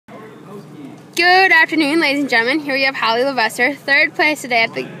Good afternoon, ladies and gentlemen. Here we have Holly LaVesser, third place today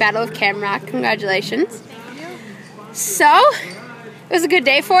at the Battle of Camrock. Congratulations. Thank you. So, it was a good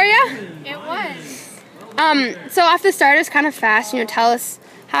day for you? It was. So off the start, it was kind of fast. Tell us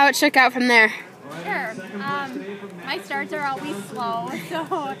how it shook out from there. Sure. My starts are always slow,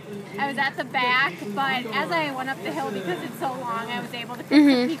 so I was at the back, but as I went up the hill, because it's so long, I was able to pick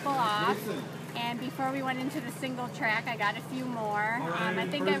some people off. And before we went into the single track, I got a few more. I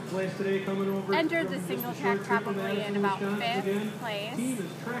think I entered the single track probably in about 5th place,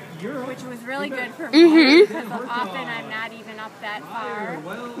 which was really good for me because often I'm not even up that far.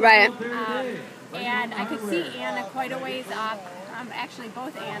 Right. And I could see Anna quite a ways up, actually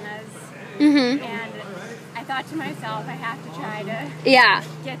both Annas. And I thought to myself, I have to try to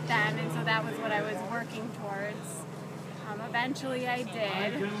get them, and so that was what I was working towards. Eventually I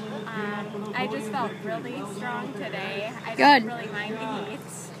did. I just felt really strong today. I didn't really mind the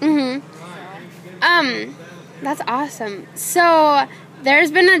heats. That's awesome. So,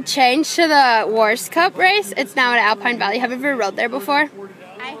 there's been a change to the Wars Cup race. It's now at Alpine Valley. Have you ever rode there before?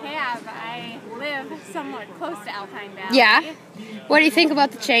 I have. I live somewhat close to Alpine Valley. Yeah? What do you think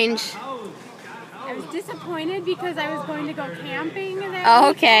about the change? I was disappointed because I was going to go camping that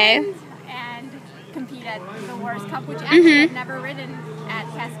weekend and compete at the Wars Cup, which actually I've never ridden at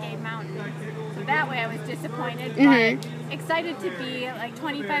Cascade Mountain. So that way I was disappointed, but excited to be like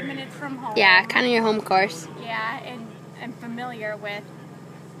 25 minutes from home. Yeah, kind of your home course. Yeah, and I'm familiar with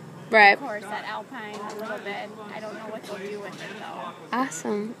the course at Alpine a little bit. I don't know what they'll do with it though.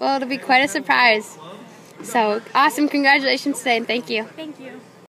 Awesome. Well, it'll be quite a surprise. So, awesome. Congratulations today, and thank you. Thank you.